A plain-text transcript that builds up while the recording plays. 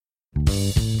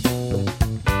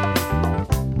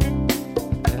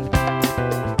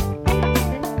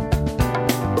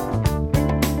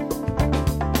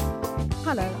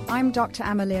I'm Dr.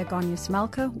 Amalia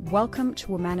Gonyas-Malka. Welcome to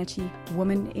Womanity,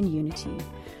 Woman in Unity,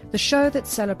 the show that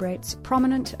celebrates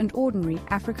prominent and ordinary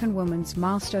African women's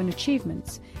milestone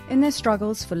achievements in their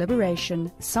struggles for liberation,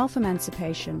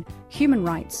 self-emancipation, human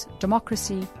rights,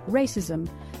 democracy, racism,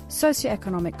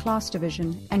 socioeconomic class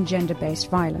division, and gender-based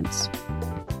violence.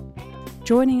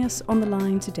 Joining us on the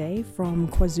line today from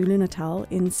KwaZulu-Natal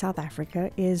in South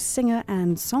Africa is singer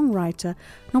and songwriter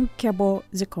Nomcebo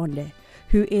Zikonde,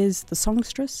 who is the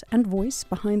songstress and voice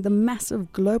behind the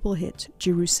massive global hit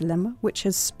Jerusalema, which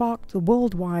has sparked the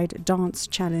worldwide dance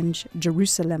challenge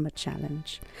Jerusalema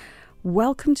Challenge.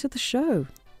 Welcome to the show.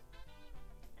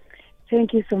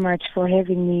 Thank you so much for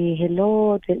having me.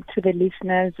 Hello to the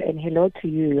listeners and hello to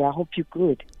you. I hope you're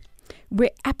good.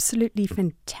 We're absolutely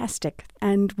fantastic,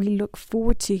 and we look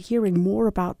forward to hearing more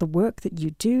about the work that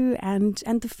you do and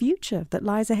the future that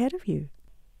lies ahead of you.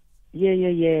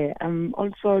 Yeah. I'm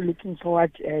also looking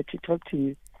forward to talk to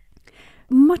you.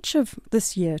 Much of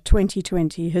this year,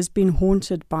 2020, has been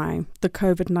haunted by the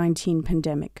COVID-19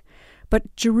 pandemic.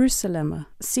 But Jerusalema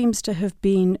seems to have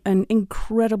been an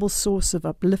incredible source of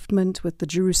upliftment, with the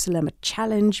Jerusalema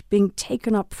Challenge being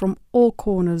taken up from all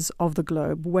corners of the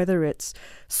globe, whether it's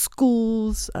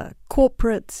schools,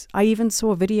 corporates. I even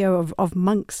saw a video of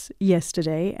monks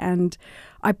yesterday, and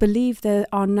I believe there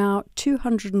are now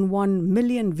 201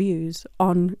 million views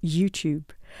on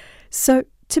YouTube. So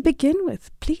to begin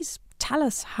with, please tell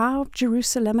us how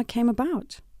Jerusalema came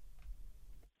about.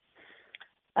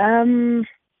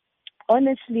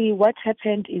 Honestly, what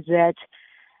happened is that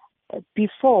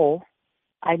before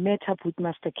I met up with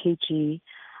Master KG,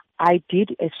 I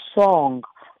did a song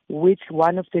with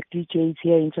one of the DJs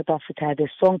here in South Africa. The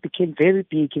song became very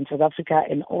big in South Africa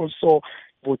and also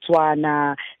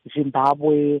Botswana,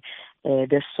 Zimbabwe.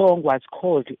 The song was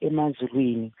called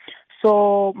Emazulwini.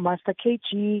 So Master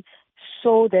KG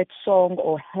saw that song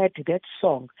or heard that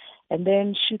song, and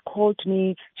then she called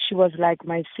me. She was like,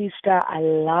 "My sister, I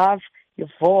love your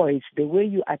voice, the way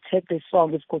you attack the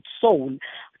song, it's got soul.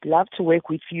 I'd love to work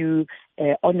with you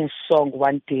on a song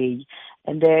one day."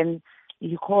 And then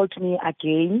he called me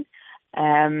again.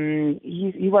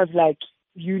 He was like,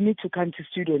 "You need to come to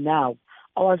studio now."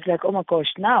 I was like, "Oh my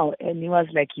gosh, now?" And he was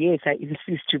like, "Yes, I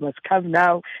insist, you must come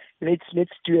now. Let's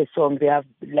do a song." They have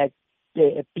like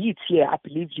the beats here. I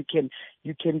believe you can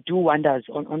do wonders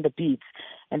on the beats.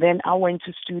 And then I went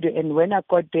to studio, and when I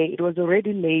got there, it was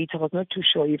already late. I was not too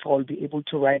sure if I'll be able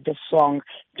to write the song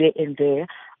there and there.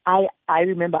 I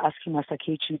remember asking Master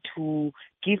Kechi to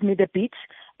give me the beats,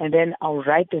 and then I'll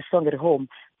write the song at home.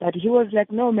 But he was like,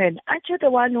 "No, man, aren't you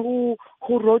the one who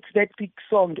wrote that big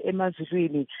song,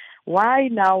 Emazulwini? Why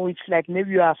now it's like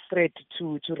maybe you are afraid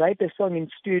to write the song in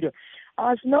studio?"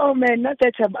 I was, "No, man, not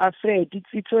that I'm afraid.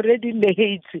 It's already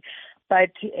late.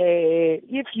 But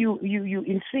if you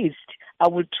insist, I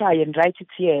will try and write it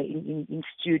here in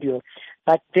studio.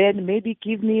 But then maybe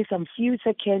give me some few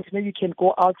seconds. Maybe you can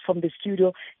go out from the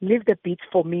studio, leave the beats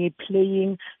for me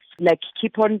playing, like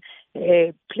keep on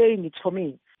playing it for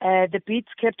me." The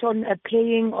beats kept on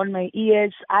playing on my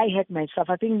ears. I heard myself.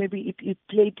 I think maybe it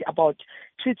played about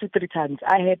 2 to 3 times.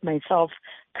 I heard myself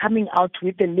coming out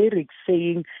with the lyrics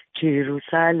saying,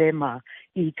 "Jerusalema,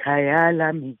 ikhaya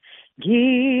lami,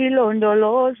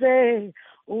 ngilondoloze,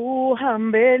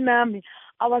 uhambe nami."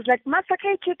 I was like, "Master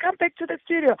KG, come back to the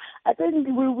studio. I think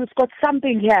we've got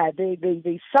something here.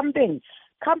 There's something.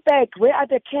 Come back. Where are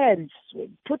the cans?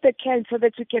 Put the cans so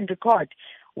that you can record."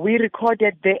 We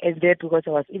recorded there and there because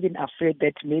I was even afraid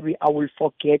that maybe I will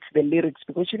forget the lyrics,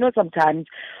 because sometimes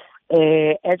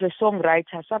as a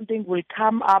songwriter, something will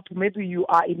come up. Maybe you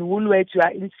are in Woolworths, you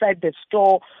are inside the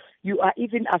store, you are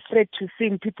even afraid to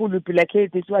sing. People will be like, "Hey,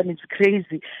 this one is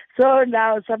crazy." So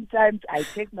now sometimes I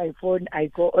take my phone, I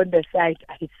go on the side,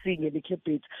 I sing a little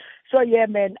bit. So yeah,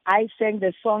 man, I sang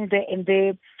the song there and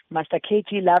there. Master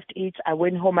KG loved it. I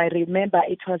went home. I remember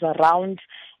it was around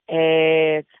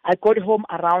I got home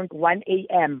around 1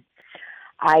 a.m.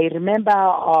 I remember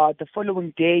the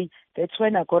following day, that's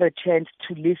when I got a chance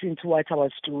to listen to what I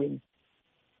was doing.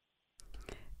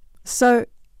 So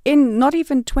in not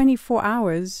even 24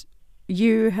 hours,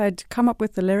 you had come up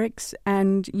with the lyrics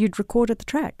and you'd recorded the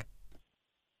track.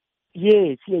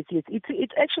 Yes.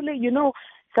 It's actually,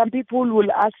 some people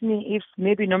will ask me if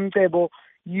maybe Nomcebo,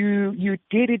 you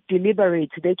did it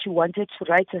deliberate, that you wanted to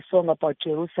write a song about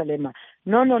Jerusalem.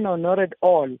 No, not at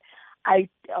all. I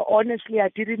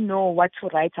didn't know what to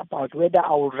write about, whether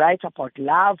I would write about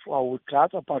love or I would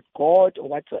write about God or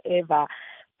whatsoever.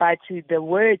 But the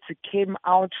words came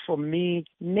out from me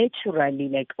naturally,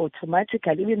 like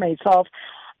automatically. Even myself,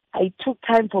 it took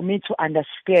time for me to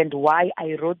understand why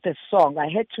I wrote the song. I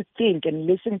had to think and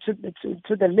listen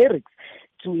to the lyrics.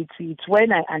 It's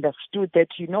when I understood that,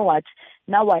 you know what,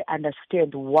 now I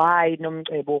understand why,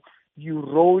 Nomcebo, you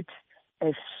wrote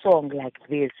a song like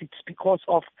this. It's because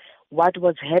of what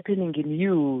was happening in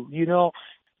you. You know,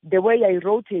 the way I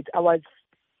wrote it, I was,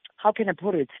 how can I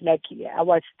put it? Like, I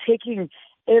was taking,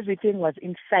 everything was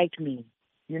inside me,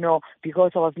 you know,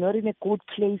 because I was not in a good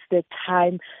place that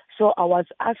time. So I was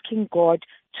asking God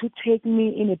to take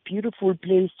me in a beautiful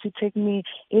place, to take me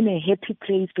in a happy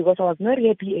place, because I was not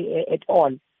happy at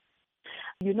all.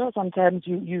 You know, sometimes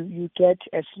you get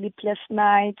a sleepless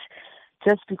night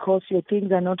just because your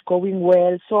things are not going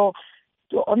well. So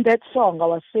on that song, I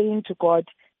was saying to God,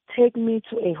 take me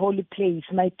to a holy place.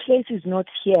 My place is not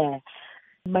here.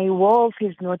 My wealth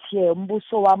is not here.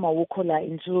 Mbuso wami awukho la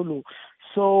in Zulu.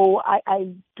 So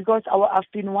because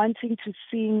I've been wanting to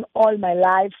sing all my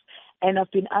life, and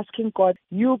I've been asking God,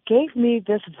 you gave me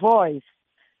this voice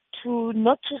to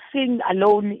not to sing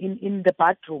alone in the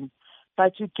bathroom,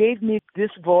 but you gave me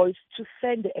this voice to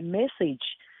send a message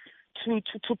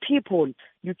to people.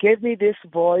 You gave me this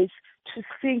voice to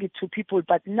sing it to people,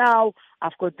 but now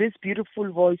I've got this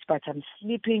beautiful voice, but I'm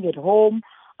sleeping at home.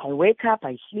 I wake up,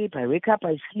 I sleep, I wake up,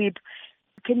 I sleep.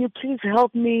 Can you please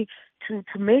help me to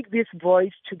make this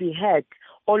voice to be heard,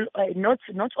 not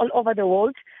all over the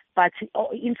world, but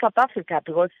in South Africa,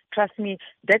 because trust me,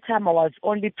 that time I was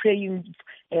only praying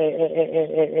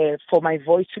for my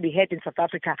voice to be heard in South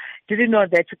Africa. Didn't know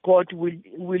that God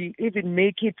will even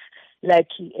make it like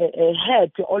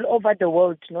heard all over the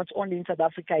world, not only in South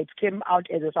Africa. It came out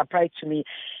as a surprise to me.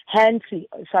 Hence,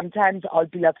 sometimes I'll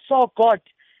be like, so God,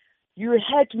 you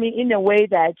heard me in a way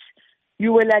that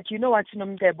you were like, you know what,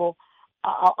 Nomcebo,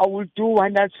 I will do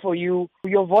wonders for you.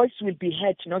 Your voice will be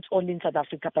heard not only in South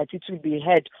Africa, but it will be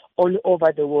heard all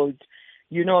over the world.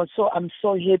 You know, so I'm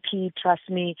so happy. Trust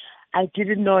me, I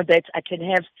didn't know that I can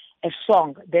have a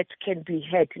song that can be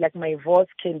heard, like my voice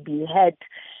can be heard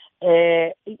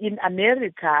in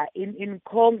America, in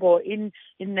Congo, in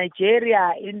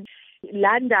Nigeria, in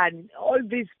London, all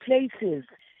these places.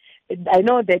 I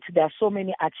know that there are so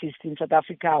many artists in South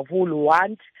Africa who will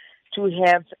want to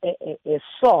have a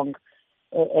song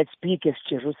as big as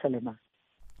Jerusalem.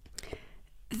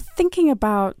 Thinking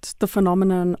about the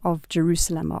phenomenon of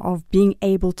Jerusalem, of being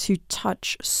able to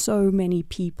touch so many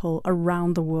people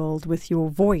around the world with your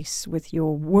voice, with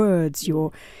your words,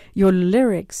 your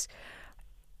lyrics,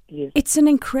 yes. It's an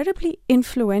incredibly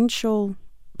influential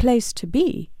place to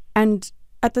be. And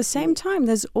at the same time,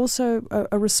 there's also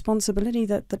a responsibility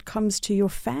that comes to your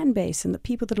fan base and the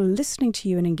people that are listening to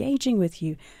you and engaging with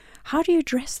you. How do you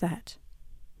address that?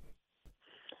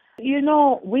 You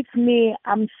know, with me,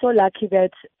 I'm so lucky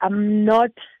that I'm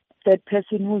not that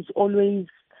person who's always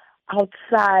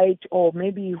outside, or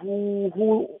maybe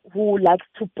who likes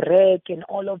to brag and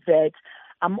all of that.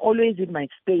 I'm always in my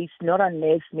space, not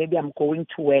unless maybe I'm going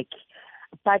to work.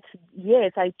 But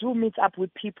yes, I do meet up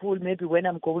with people maybe when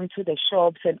I'm going to the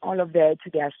shops and all of that.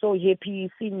 They are so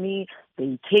happy seeing me.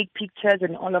 They take pictures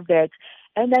and all of that.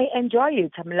 And I enjoy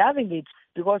it. I'm loving it,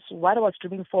 because what I was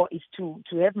dreaming for is to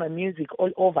have my music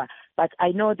all over. But I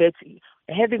know that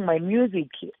having my music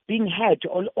being heard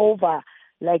all over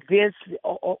like this,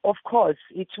 of course,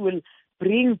 it will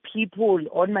bring people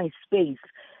on my space.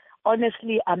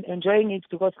 Honestly, I'm enjoying it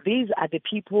because these are the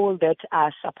people that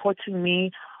are supporting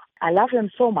me. I love them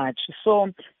so much.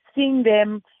 So seeing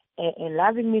them and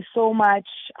loving me so much,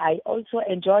 I also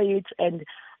enjoy it. And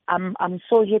I'm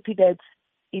so happy that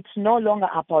it's no longer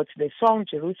about the song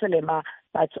Jerusalem,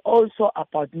 but also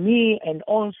about me and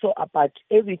also about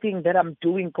everything that I'm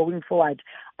doing going forward.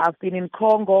 I've been in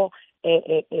Congo 5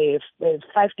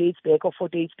 days back or 4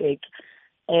 days back.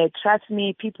 Trust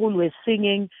me, people were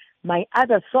singing my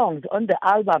other songs on the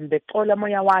album, the Xola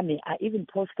Moya Wami. I even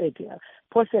posted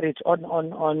it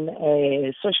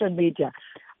on social media.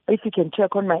 If you can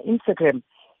check on my Instagram.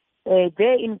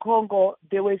 There in Congo,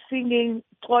 they were singing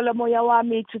Xola Moya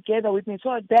Wami together with me.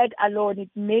 So that alone,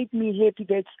 it made me happy.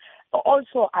 That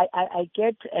also I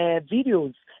get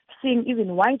videos seeing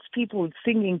even white people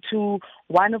singing to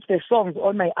one of the songs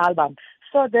on my album.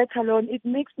 So that alone, it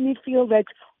makes me feel that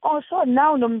also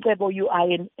now, Nomcebo, you are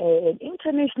an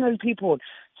international people.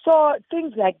 So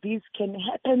things like this can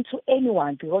happen to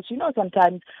anyone, because, you know,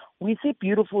 sometimes we see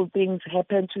beautiful things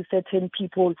happen to certain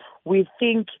people. We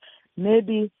think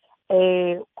maybe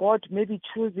God maybe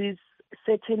chooses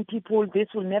certain people. This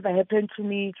will never happen to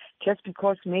me just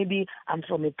because maybe I'm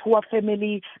from a poor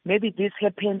family. Maybe this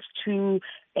happens to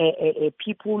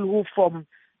people who from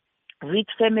rich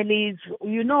families,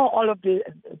 you know, all of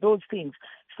those things.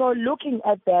 So looking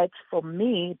at that from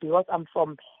me, because I'm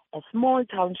from a small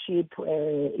township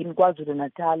in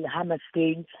KwaZulu-Natal,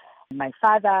 Hammersdale, my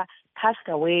father passed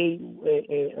away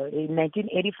in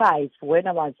 1985 when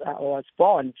I was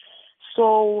born.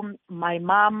 So my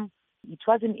mom, it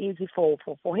wasn't easy for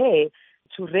her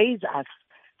to raise us.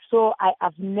 So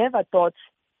I've never thought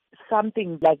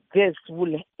something like this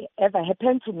will ever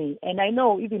happen to me. And I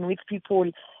know even with people,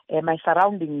 my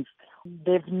surroundings,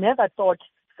 they've never thought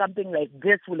something like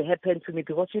this will happen to me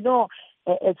because,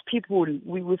 as people,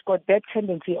 we've got that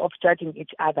tendency of judging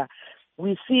each other.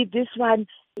 We see this one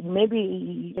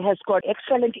maybe has got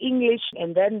excellent English,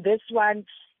 and then this one,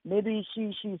 maybe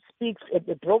she speaks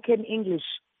a broken English.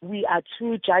 We are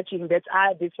too judging that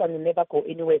this one will never go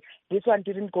anywhere. This one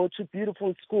didn't go to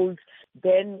beautiful schools.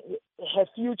 Then her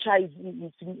future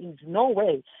is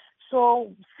nowhere.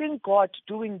 So seeing God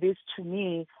doing this to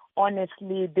me,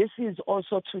 honestly, this is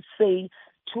also to say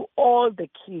to all the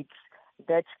kids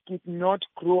that did not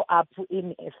grow up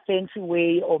in a fancy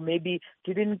way or maybe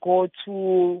didn't go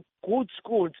to good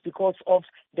schools because of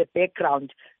the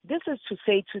background. This is to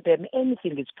say to them,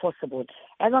 anything is possible.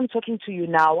 As I'm talking to you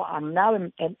now, I'm now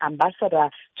an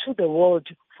ambassador to the world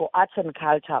for arts and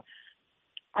culture.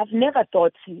 I've never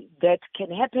thought that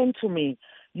can happen to me,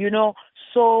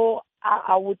 So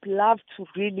I would love to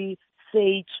really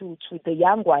say to the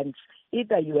young ones,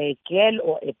 either you're a girl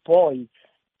or a boy,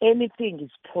 anything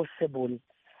is possible.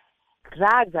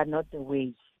 Drugs are not the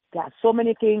way. There are so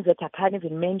many things that I can't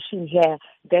even mention here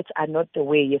that are not the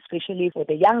way, especially for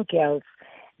the young girls,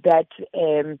 that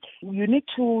you need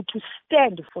to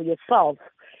stand for yourself.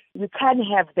 You can't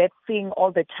have that thing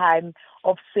all the time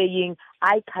of saying,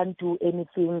 I can't do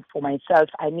anything for myself.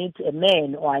 I need a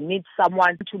man or I need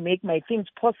someone to make my things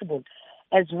possible.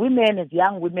 As women, as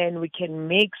young women, we can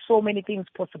make so many things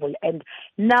possible. And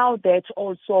now that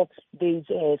also there's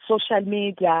social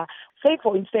media, say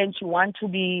for instance, you want to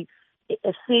be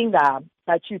a singer,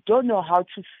 but you don't know how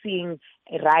to sing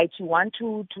right. You want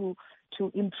to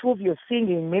improve your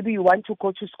singing. Maybe you want to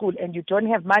go to school and you don't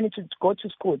have money to go to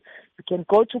school. You can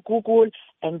go to Google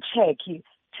and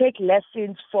take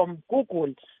lessons from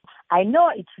Google. I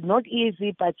know it's not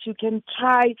easy, but you can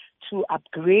try to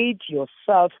upgrade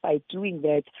yourself by doing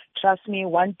that. Trust me,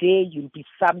 one day you'll be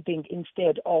something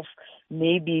instead of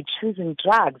maybe choosing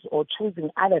drugs or choosing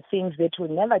other things that will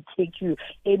never take you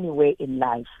anywhere in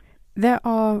life. There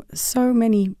are so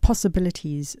many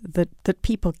possibilities that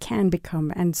people can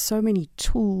become, and so many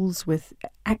tools with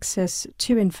access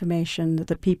to information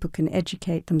that people can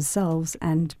educate themselves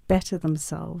and better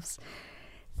themselves.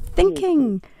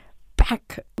 Thinking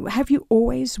back, have you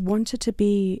always wanted to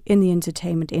be in the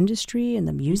entertainment industry, in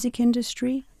the music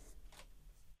industry?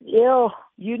 Yeah,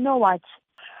 you know what?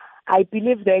 I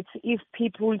believe that if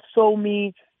people saw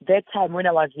me that time when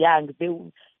I was young,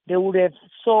 they would have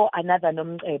saw another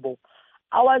Nomcebo.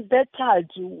 I was that child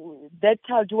who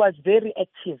was very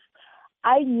active.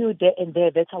 I knew there and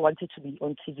there that I wanted to be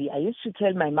on TV. I used to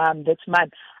tell my mom that, Mom,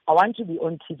 I want to be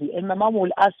on TV. And my mom will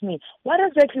ask me, what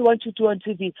exactly you want to do on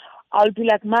TV? I'll be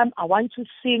like, Mom, I want to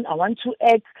sing, I want to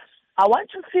act, I want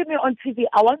to see me on TV,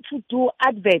 I want to do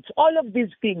adverts, all of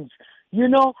these things.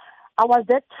 I was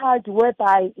that child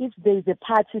whereby if there's a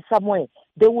party somewhere,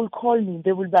 they will call me.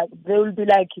 They will be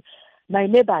like, my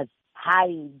neighbors,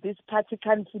 hi, this party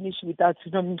can't finish without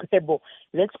Nomcebo.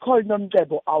 Let's call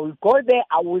Nomcebo. I will go there.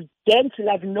 I will dance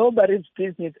like nobody's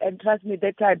business. And trust me,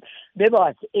 that time, maybe I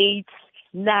was 8,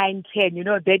 9, 10,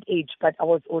 that age. But I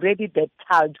was already that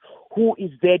child who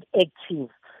is that active,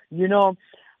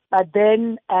 But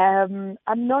then I'm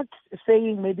not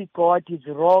saying maybe God is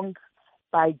wrong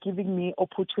by giving me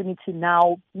opportunity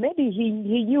now. Maybe he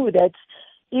knew that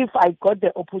if I got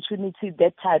the opportunity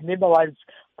that time, maybe I was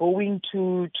going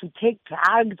to take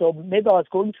drugs or maybe I was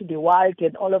going to the wild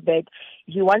and all of that.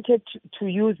 He wanted to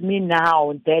use me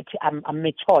now that I'm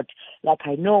matured. Like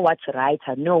I know what's right,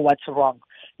 I know what's wrong.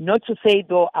 Not to say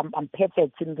though I'm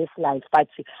perfect in this life, but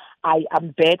I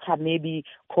am better maybe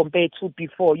compared to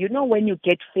before. When you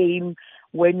get fame,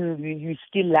 when you're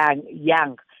still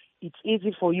young, it's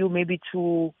easy for you maybe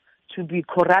to be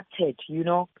corrupted,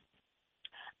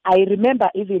 I remember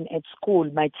even at school,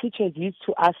 my teachers used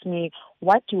to ask me,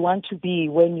 what do you want to be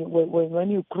when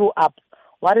you grow up?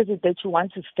 What is it that you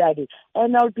want to study?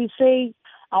 And I'll be saying,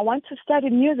 I want to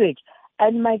study music.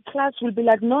 And my class will be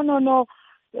like, no.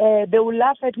 They will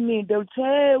laugh at me. They'll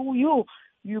say,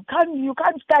 you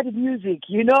can't study music,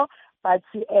 But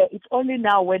it's only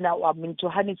now when I'm in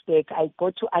Johannesburg, I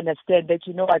got to understand that,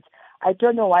 what, I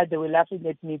don't know why they were laughing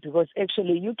at me, because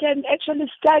actually you can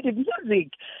actually study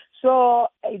music. So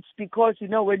it's because,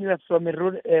 when you are from a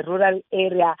rural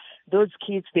area, those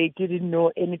kids, they didn't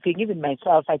know anything. Even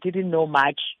myself, I didn't know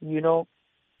much,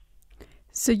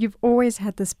 So you've always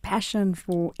had this passion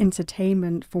for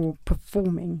entertainment, for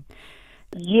performing.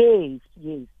 Yes,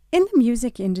 yes. In the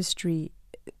music industry,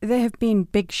 there have been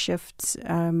big shifts.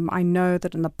 I know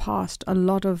that in the past, a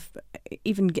lot of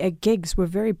even gigs were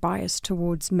very biased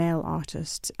towards male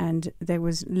artists, and there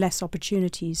was less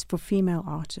opportunities for female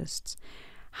artists.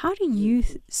 How do you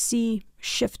see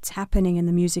shifts happening in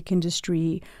the music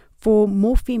industry for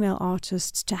more female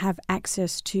artists to have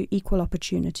access to equal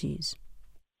opportunities?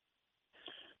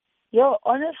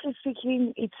 Honestly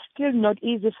speaking, it's still not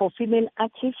easy for female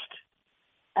artists.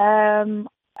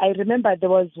 I remember there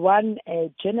was one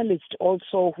journalist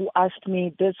also who asked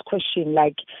me this question,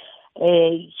 like,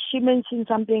 she mentioned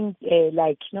something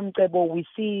like, Nomcebo, we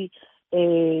see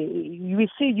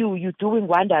you doing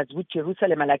wonders with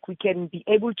Jerusalem, like we can be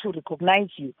able to recognize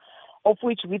you. Of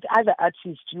which with other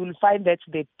artists, you'll find that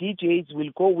the DJs will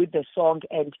go with the song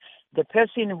and the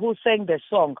person who sang the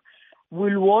song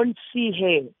won't see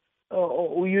her,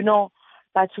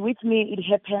 But with me, it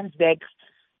happens that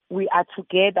we are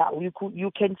together.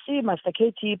 You can see Master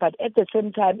KG, but at the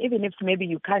same time, even if maybe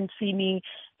you can't see me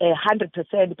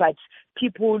 100%, but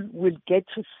people will get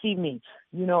to see me,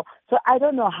 So I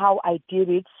don't know how I did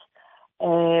it.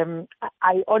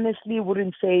 I honestly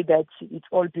wouldn't say that it's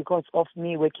all because of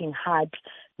me working hard.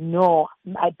 No,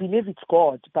 I believe it's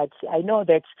God, but I know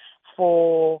that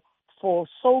for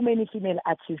so many female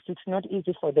artists, it's not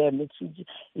easy for them.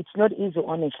 It's not easy,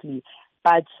 honestly.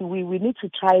 But we need to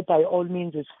try by all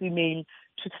means as female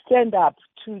to stand up,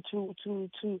 to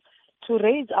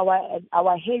raise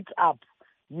our heads up,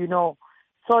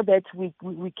 so that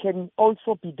we can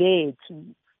also be there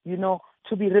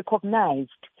to be recognized.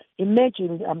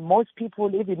 Imagine most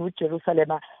people, even with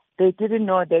Jerusalem, they didn't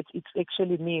know that it's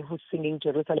actually me who's singing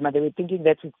Jerusalem. They were thinking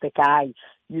that it's the guy,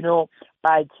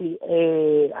 But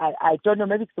I don't know.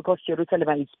 Maybe it's because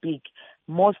Jerusalem is big.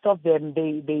 Most of them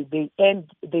they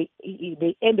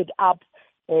ended up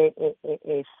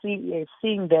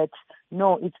seeing that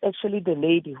no, it's actually the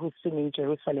lady who's singing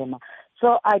Jerusalem.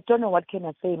 So I don't know what can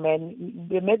I say, man.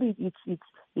 Maybe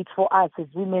it's for us as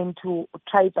women to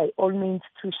try by all means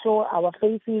to show our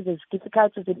faces, as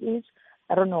difficult as it is.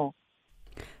 I don't know.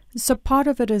 So part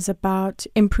of it is about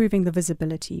improving the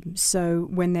visibility. So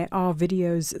when there are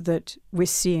videos that we're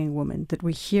seeing women, that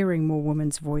we're hearing more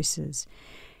women's voices,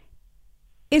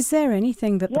 is there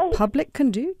anything that the public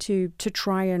can do to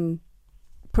try and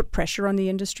put pressure on the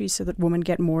industry so that women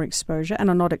get more exposure and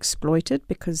are not exploited?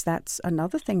 Because that's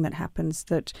another thing that happens,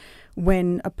 that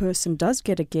when a person does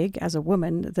get a gig as a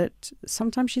woman, that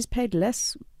sometimes she's paid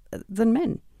less than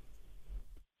men.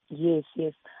 Yes.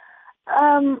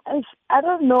 I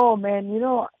don't know, man.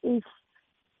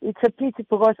 It's a pity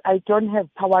because I don't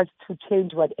have powers to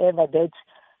change whatever that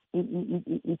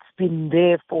it's been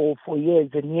there for years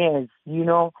and years.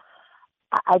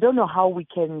 I don't know how we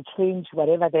can change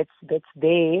whatever that's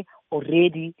there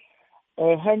already.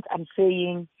 Hence, I'm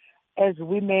saying, as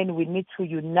women, we need to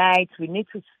unite. We need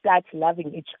to start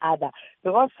loving each other,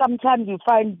 because sometimes you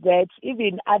find that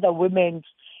even other women,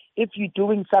 if you're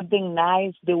doing something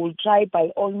nice, they will try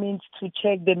by all means to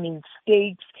check the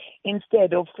mistakes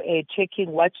instead of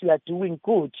checking what you are doing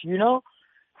good,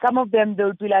 Some of them,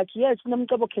 they'll be like, yes,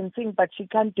 Nomcebo can sing, but she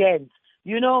can't dance,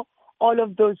 all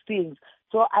of those things.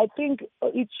 So I think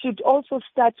it should also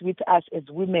start with us as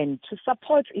women to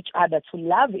support each other, to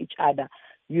love each other,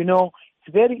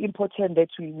 It's very important that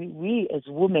we as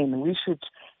women, we should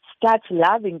start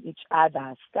loving each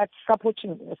other, start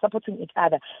supporting each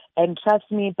other. And trust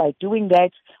me, by doing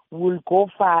that, we'll go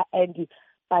far. And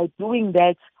by doing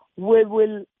that, we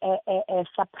will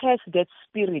suppress that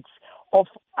spirit of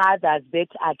others that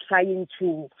are trying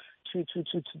to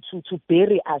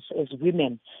bury us as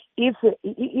women. If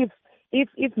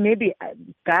maybe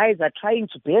guys are trying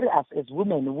to bury us as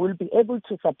women, we'll be able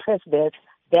to suppress that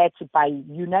by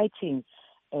uniting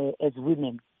as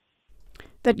women.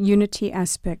 That unity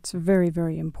aspect's very,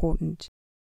 very important.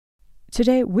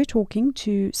 Today we're talking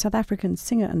to South African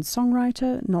singer and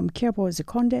songwriter Nomcebo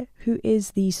Zikonde, who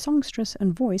is the songstress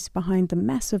and voice behind the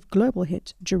massive global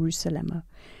hit Jerusalem.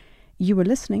 You were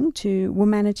listening to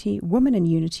Womanity, Women in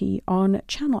Unity on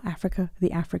Channel Africa,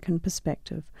 The African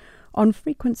Perspective, on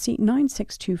frequency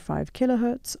 9625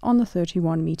 kHz on the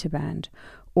 31 meter band,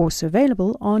 also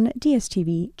available on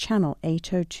DSTV channel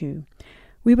 802.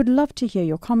 We would love to hear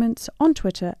your comments on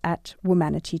Twitter at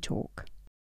WomanityTalk.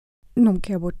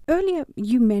 Nomcebo, earlier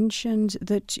you mentioned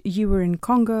that you were in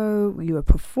Congo, you were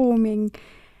performing.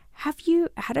 Have you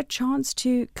had a chance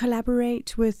to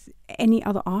collaborate with any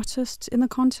other artists in the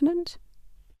continent?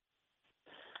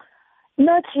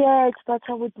 Not yet, but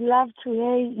I would love to.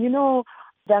 Hey,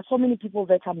 there are so many people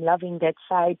that I'm loving that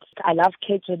side. I love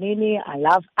Kejanini. I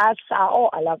love Asa. Oh,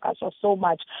 I love Asa so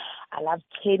much. I love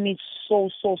Kenny so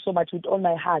much with all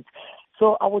my heart.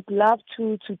 So I would love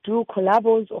to do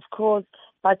collabos, of course.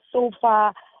 But so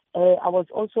far, I was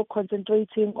also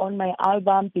concentrating on my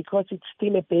album because it's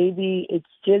still a baby.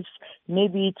 It's just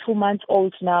maybe 2 months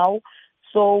old now.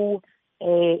 So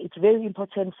it's very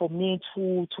important for me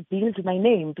to build my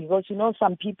name because,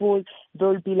 some people,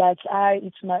 they'll be like,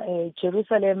 it's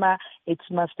Jerusalem, it's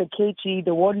Master KG,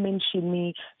 they won't mention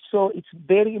me. So it's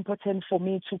very important for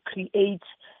me to create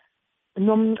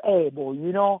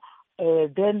Nomcebo,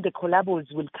 then the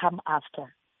collabos will come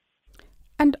after.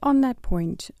 And on that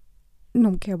point,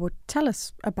 Nomcebo, tell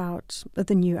us about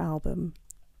the new album.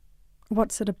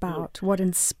 What's it about? What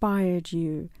inspired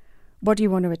you? What do you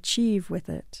want to achieve with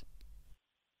it?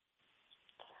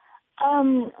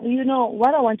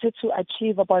 What I wanted to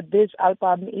achieve about this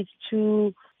album is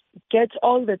to get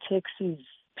all the taxis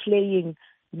playing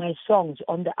my songs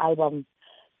on the album,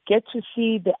 get to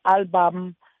see the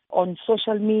album on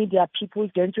social media, people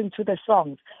dancing to the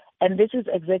songs. And this is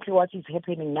exactly what is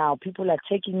happening now. People are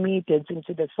taking me, dancing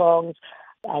to the songs.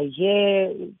 I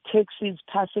hear taxis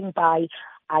passing by.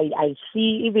 I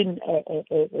see even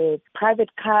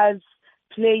private cars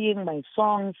playing my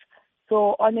songs.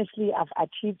 So honestly, I've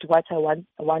achieved what I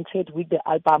wanted with the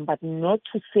album, but not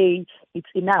to say it's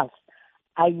enough.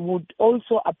 I would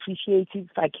also appreciate it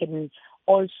if I can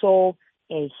also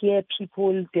hear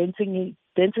people dancing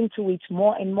to it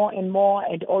more and more and more,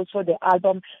 and also the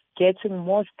album getting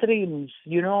more streams,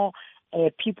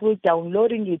 people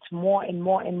downloading it more and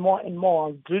more and more and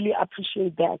more. Really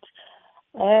appreciate that.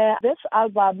 This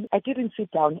album, I didn't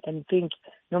sit down and think,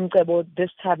 Nomcebo,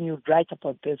 this time you'd write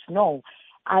about this. No.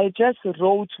 I just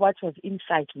wrote what was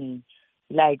inside me,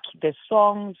 like the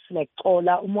songs, like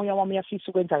Ola, Umoya Wami Yafisa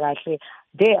Ukwenza Kahle.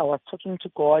 There I was talking to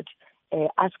God,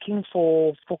 asking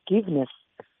for forgiveness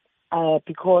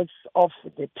because of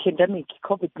the pandemic,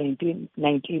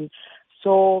 COVID-19.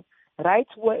 So right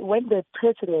when the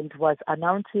president was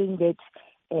announcing that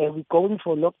we're going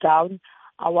for lockdown,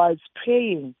 I was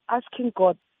praying, asking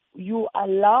God, you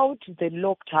allowed the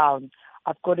lockdown.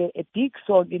 I've got a big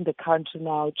song in the country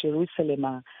now,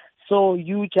 Jerusalem. So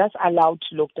you just allowed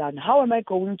lockdown. How am I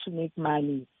going to make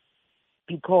money?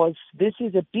 Because this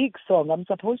is a big song. I'm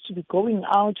supposed to be going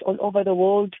out all over the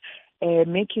world,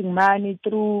 making money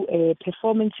through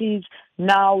performances.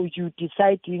 Now you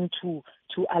deciding to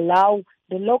allow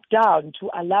the lockdown, to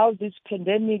allow this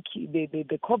pandemic,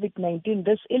 the COVID-19,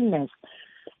 this illness.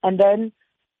 And then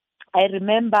I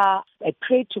remember I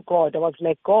prayed to God. I was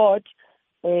like, God,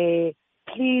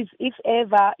 please, if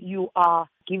ever you are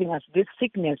giving us this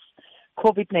sickness,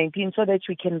 COVID-19, so that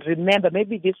we can remember,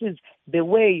 maybe this is the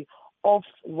way of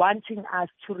wanting us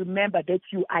to remember that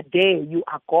you are there, you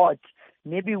are God.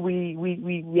 Maybe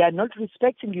we are not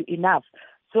respecting you enough.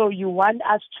 So you want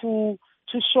us to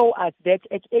show us that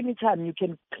at any time you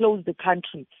can close the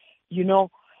country,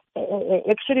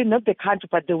 actually not the country,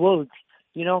 but the world,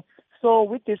 So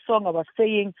with this song, I was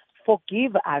saying,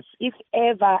 forgive us if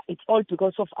ever it's all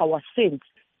because of our sins.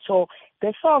 So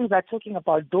the songs are talking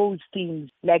about those things.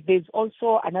 Like there's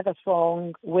also another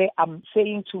song where I'm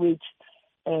saying to it,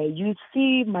 you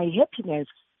see my happiness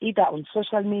either on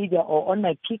social media or on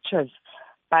my pictures,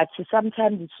 but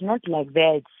sometimes it's not like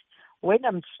that. When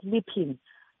I'm sleeping,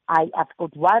 I've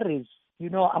got worries.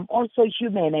 I'm also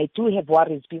human. I do have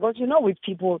worries because, with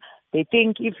people, they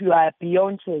think if you are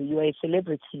Beyonce, you are a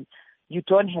celebrity, you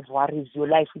don't have worries, your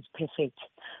life is perfect.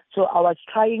 So I was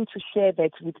trying to share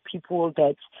that with people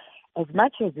that as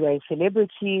much as you are a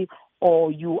celebrity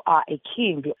or you are a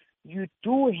king, you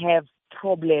do have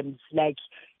problems. Like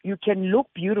you can look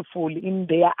beautiful in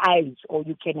their eyes or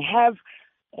you can have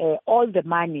all the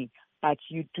money, but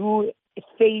you do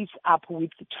face up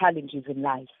with challenges in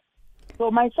life. So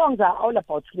my songs are all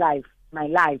about life, my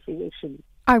life actually.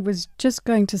 I was just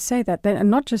going to say that,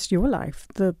 and not just your life,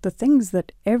 the things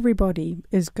that everybody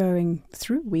is going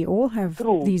through. We all have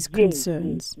these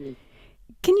concerns. Yes.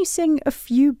 Can you sing a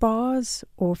few bars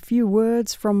or a few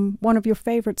words from one of your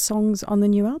favorite songs on the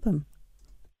new album?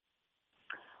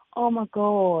 Oh my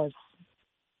God.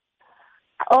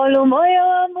 Olumoya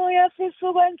wami uyafisa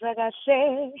ukwenza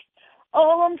kahle,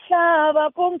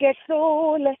 okomhlaba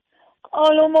kungehlule.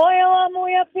 Olumoya wami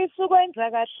uyafisa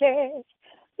ukwenza kahle.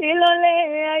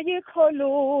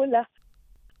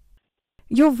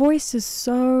 Your voice is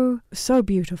so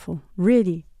beautiful,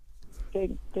 really.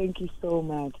 Thank you so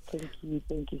much. Thank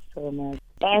you so much.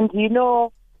 And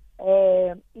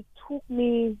it took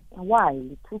me a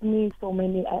while. It took me so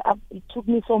many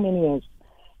years.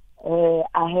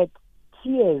 I had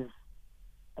tears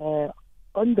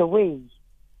on the way.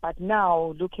 But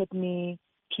now, look at me.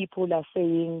 People are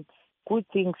saying good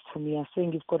things to me, are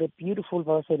saying you've got a beautiful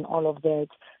voice and all of that.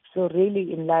 So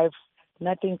really in life,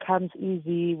 nothing comes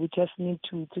easy. We just need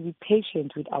to be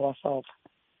patient with ourselves.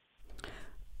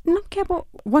 Nomkebo,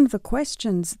 one of the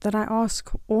questions that I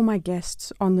ask all my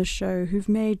guests on the show who've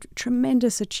made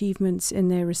tremendous achievements in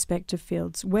their respective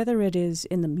fields, whether it is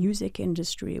in the music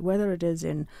industry, whether it is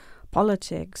in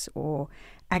politics or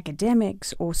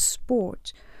academics or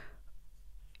sport,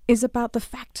 is about the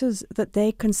factors that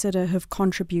they consider have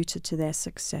contributed to their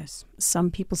success.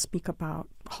 Some people speak about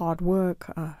hard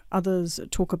work, others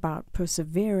talk about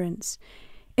perseverance.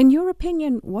 In your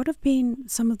opinion, what have been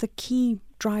some of the key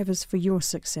drivers for your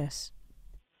success?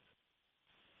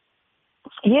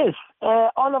 Yes,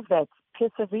 all of that.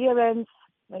 Perseverance,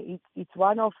 it's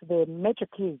one of the major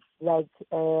keys. Like,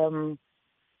 to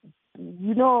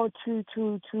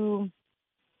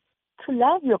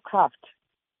love your craft.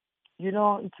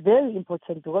 It's very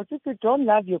important, because if you don't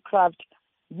love your craft,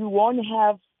 you won't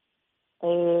have,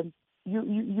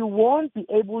 you won't be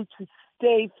able to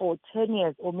stay for 10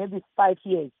 years or maybe 5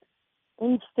 years.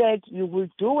 Instead, you will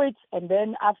do it, and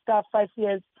then after 5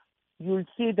 years, you'll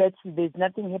see that there's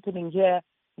nothing happening here.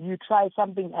 You try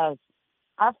something else.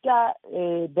 After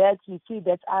that, you see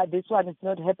that this one is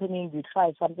not happening. You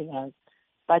try something else.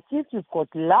 But if you've got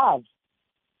love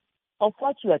of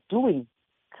what you are doing,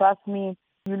 trust me,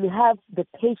 you'll have the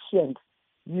patience.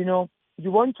 You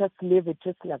won't just leave it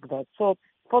just like that. So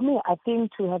for me, I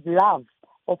think to have love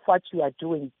of what you are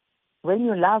doing. When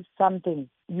you love something,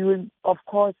 you will, of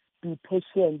course, be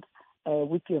patient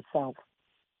with yourself.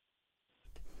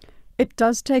 It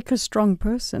does take a strong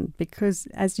person, because,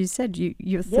 as you said,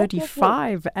 you're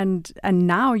 35 yes. And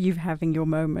now you're having your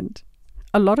moment.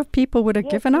 A lot of people would have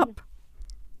given up.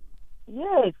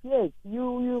 Yes.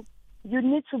 You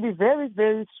need to be very,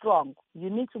 very strong. You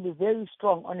need to be very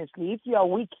strong, honestly. If you are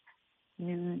weak,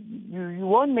 you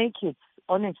won't make it.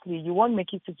 Honestly, you won't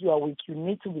make it if you are weak. You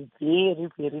need to be very,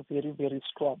 very, very, very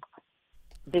strong.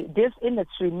 This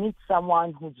industry needs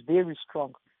someone who's very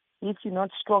strong. If you're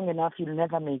not strong enough, you'll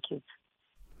never make it.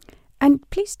 And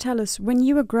please tell us, when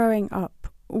you were growing up,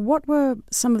 what were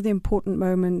some of the important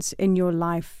moments in your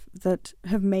life that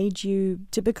have made you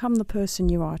to become the person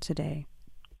you are today?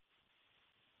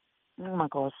 Oh my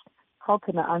gosh, how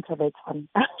can I answer that one?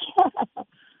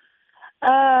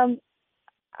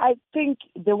 I think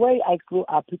the way I grew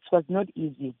up, it was not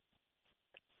easy.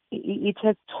 It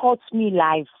has taught me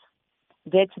life,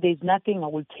 that there's nothing I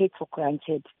will take for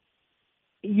granted.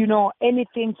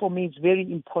 Anything for me is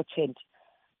very important,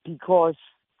 because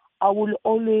I will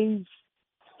always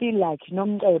feel like,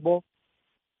 Nomkebo,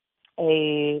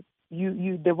 the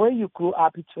way you grew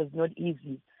up, it was not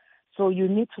easy. So you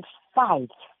need to fight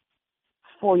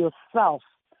for yourself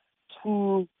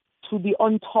to be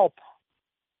on top.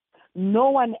 No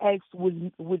one else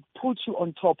would put you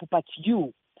on top but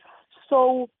you.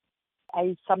 So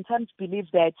I sometimes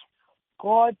believe that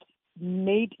God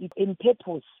made it in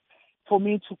purpose for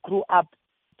me to grow up.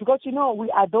 Because,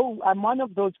 I'm one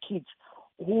of those kids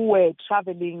who were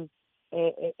traveling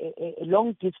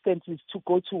long distances to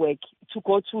go to work, to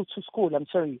go to school, I'm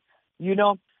sorry.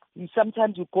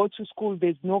 Sometimes you go to school,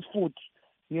 there's no food,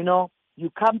 You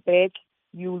come back,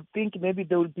 you think maybe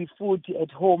there will be food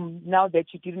at home. Now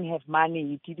that you didn't have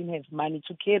money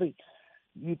to carry,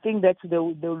 you think that there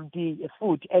will be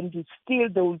food, and still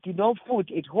there will be no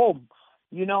food at home,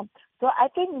 So I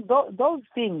think those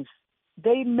things,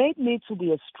 they made me to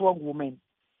be a strong woman.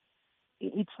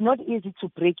 It's not easy to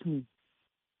break me.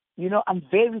 I'm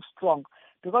very strong,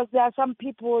 because there are some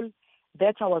people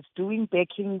that I was doing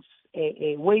backings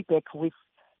way back with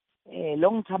a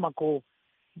long time ago.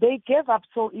 They gave up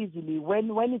so easily when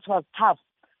it was tough,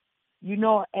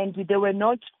 and they were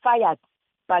not fired,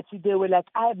 but they were like,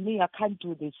 I can't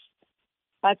do this.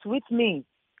 But with me,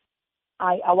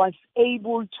 I was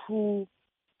able to,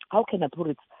 how can I put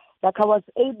it? Like, I was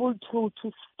able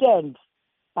to stand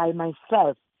by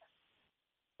myself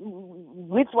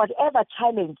with whatever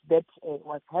challenge that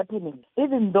was happening.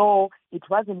 Even though it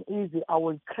wasn't easy, I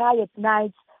would cry at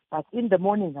night, but in the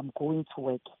morning I'm going to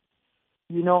work.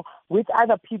 With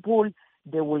other people,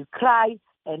 they will cry,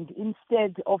 and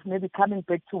instead of maybe coming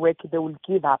back to work, they will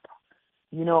give up.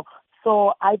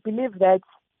 So I believe that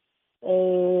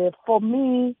for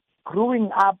me, growing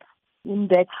up in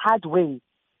that hard way,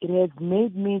 it has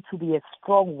made me to be a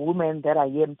strong woman that I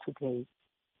am today.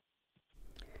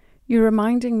 You're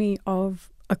reminding me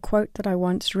of a quote that I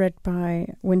once read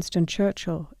by Winston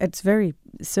Churchill. It's very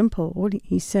simple.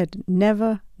 He said,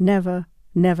 never, never,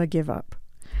 never give up.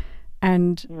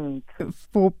 And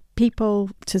for people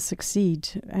to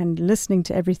succeed, and listening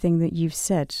to everything that you've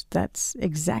said, that's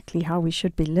exactly how we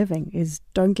should be living, is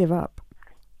don't give up.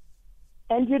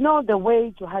 And you know, the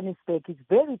way Johannesburg is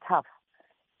very tough.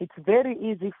 It's very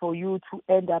easy for you to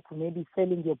end up maybe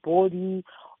selling your body,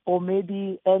 or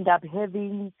maybe end up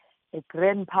having a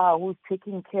grandpa who's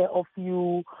taking care of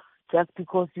you just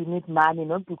because you need money,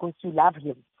 not because you love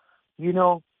him, you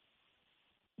know.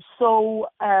 So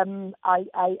I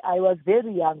was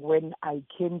very young when I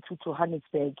came to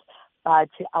Johannesburg, but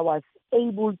I was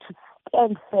able to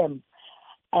stand firm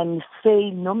and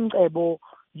say, Nomcebo,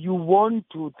 you won't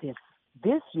do this.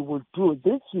 This you will do.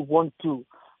 This you won't do.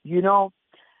 You know,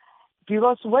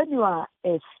 because when you are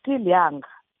still young,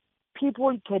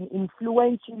 people can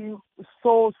influence you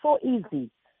so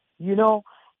easy. You know,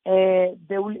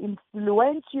 they will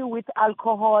influence you with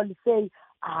alcohol. Say,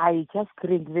 I just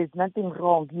drink. There's nothing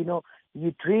wrong. You know,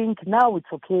 you drink now,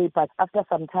 it's okay. But after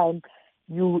some time,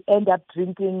 you end up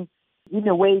drinking in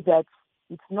a way that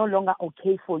it's no longer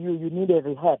okay for you. You need a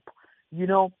rehab. You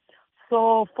know,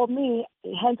 so for me,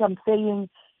 hence I'm saying,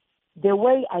 the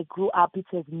way I grew up, it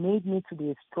has made me to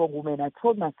be a strong woman. I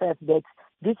told myself that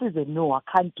this is a no, I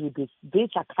can't do this. This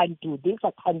I can't do. This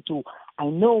I can't do. I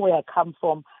know where I come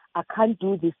from. I can't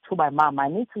do this to my mom. I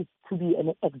need to be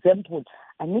an example.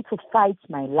 I need to fight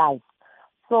my life.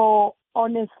 So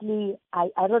honestly,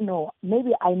 I don't know.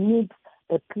 Maybe I need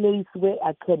a place where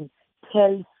I can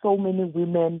tell so many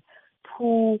women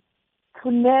to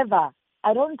never.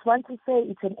 I don't want to say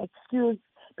it's an excuse,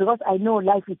 because I know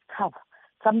life is tough.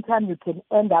 Sometimes you can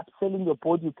end up selling your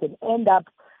body. You can end up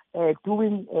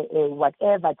doing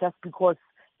whatever just because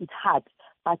it's hard.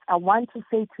 But I want to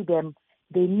say to them,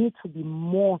 they need to be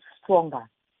more stronger.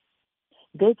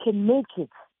 They can make it.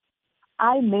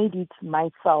 I made it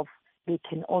myself. They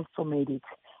can also make it.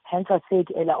 Hence I said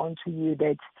earlier on to you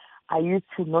that I used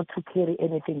to not to carry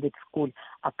anything at school.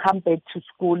 I come back to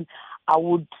school, I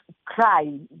would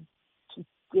cry.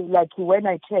 Like when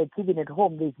I check, even at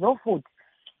home, there's no food,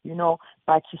 you know,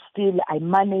 but still I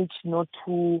managed not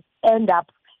to end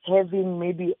up having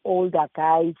maybe older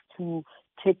guys to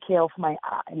take care of my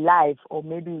life, or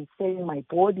maybe selling my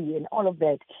body and all of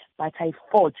that. But I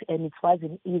fought, and it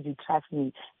wasn't easy, trust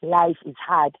me. Life is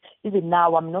hard. Even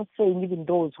now, I'm not saying even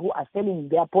those who are selling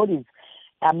their bodies,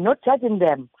 I'm not judging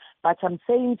them, but I'm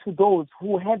saying to those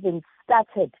who haven't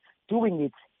started doing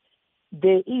it,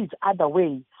 there is other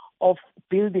way of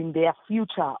building their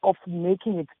future, of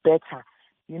making it better,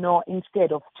 you know,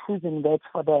 instead of choosing that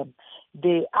for them.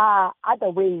 There are other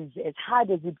ways, as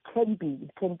hard as it can be.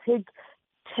 It can take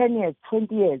 10 years,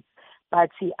 20 years, but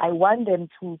I want them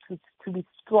to be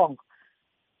strong,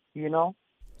 you know.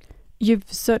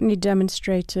 You've certainly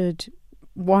demonstrated,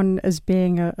 one, as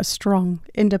being a strong,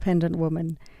 independent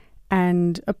woman,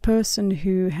 and a person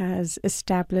who has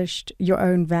established your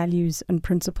own values and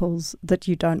principles that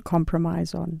you don't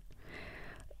compromise on.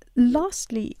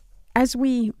 Lastly, as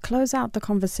we close out the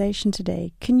conversation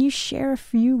today, can you share a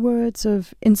few words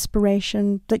of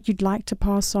inspiration that you'd like to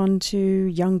pass on to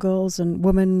young girls and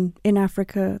women in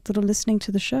Africa that are listening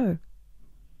to the show?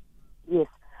 Yes,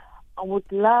 I would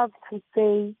love to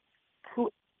say to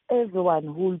everyone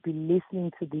who will be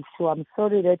listening to this show, I'm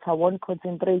sorry that I won't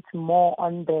concentrate more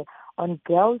on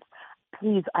girls.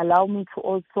 Please allow me to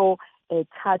also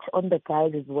touch on the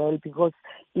guys as well, because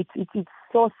it is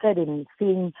so saddening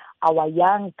seeing our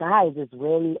young guys as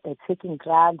well taking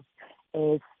drugs,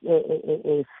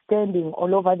 standing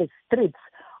all over the streets,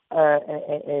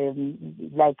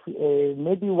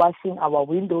 maybe washing our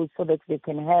windows so that they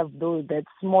can have that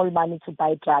small money to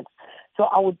buy drugs. So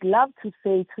I would love to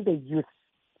say to the youth,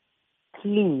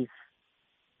 please,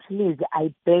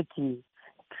 I beg you,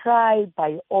 try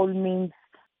by all means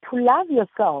to love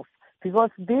yourself,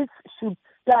 because this should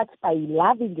start by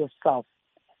loving yourself.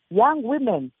 Young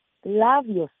women, love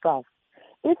yourself.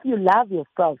 If you love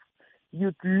yourself,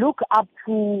 you look up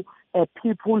to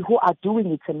people who are doing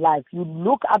it in life. You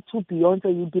look up to Beyonce.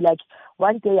 You'll be like,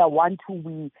 one day I want to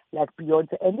be like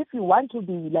Beyonce. And if you want to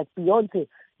be like Beyonce,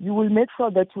 you will make sure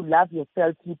that you love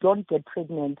yourself. You don't get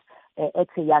pregnant at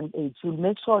a young age. You'll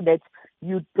make sure that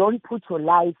you don't put your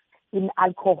life in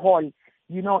alcohol,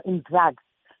 you know, in drugs,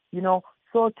 you know.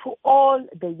 So to all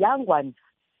the young ones,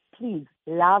 please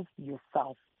love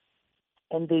yourself.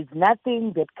 And there's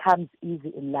nothing that comes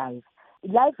easy in life.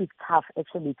 Life is tough,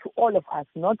 actually, to all of us,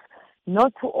 not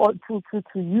to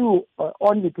you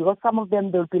only, because some of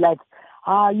them, they'll be like,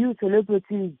 you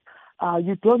celebrities,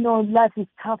 you don't know, life is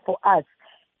tough for us.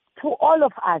 To all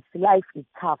of us, life is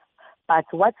tough. But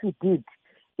what we did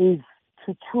is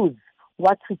to choose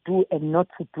what to do and not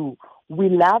to do. We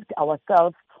loved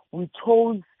ourselves. We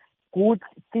chose good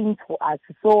things for us.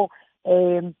 So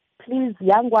please,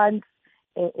 young ones,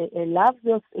 love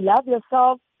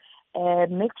yourself.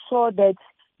 Make sure that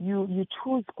you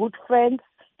choose good friends,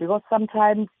 because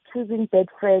sometimes choosing bad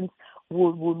friends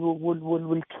will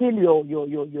kill your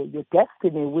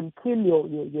destiny, will kill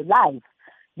your life,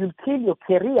 you'll kill your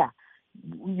career,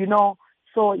 you know.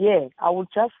 So yeah, I would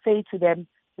just say to them,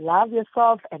 love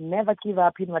yourself and never give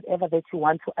up in whatever that you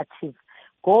want to achieve.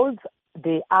 Goals,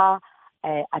 they are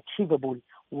achievable.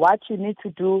 What you need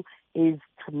to do is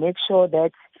to make sure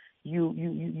that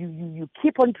you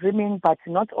keep on dreaming, but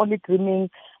not only dreaming,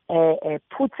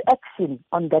 put action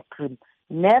on that dream.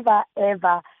 Never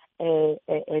ever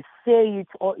say it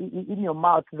or in your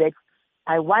mouth that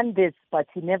I want this, but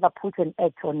you never put an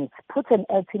act on it. Put an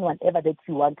act in whatever that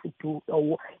you want to do,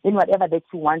 or in whatever that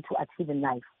you want to achieve in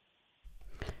life.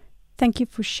 Thank you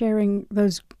for sharing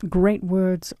those great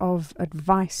words of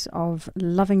advice, of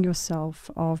loving yourself,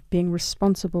 of being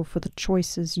responsible for the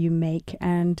choices you make,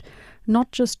 and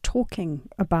not just talking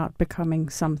about becoming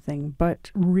something,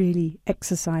 but really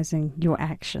exercising your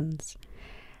actions.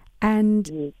 And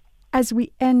Yes. as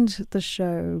we end the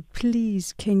show,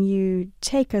 please, can you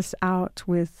take us out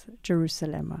with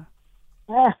Jerusalema?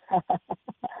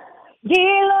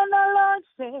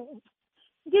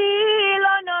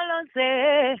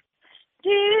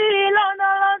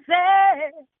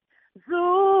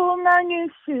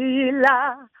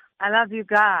 I love you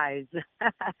guys.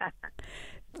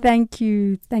 Thank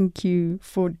you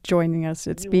for joining us.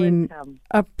 It's been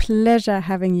a pleasure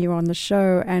having you on the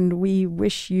show, and we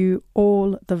wish you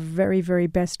all the very, very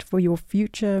best for your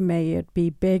future. May it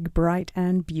be big, bright,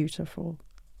 and beautiful.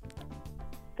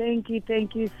 Thank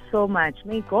you so much.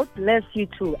 May God bless you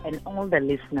too, and all the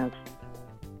listeners.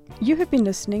 You have been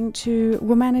listening to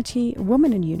Womanity,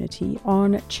 Woman in Unity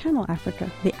on Channel Africa,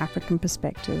 The African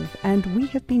Perspective, and we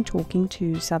have been talking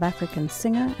to South African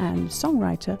singer and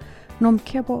songwriter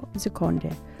Nomkebo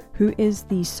Zikonde, who is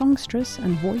the songstress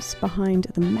and voice behind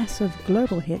the massive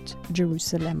global hit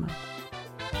Jerusalema.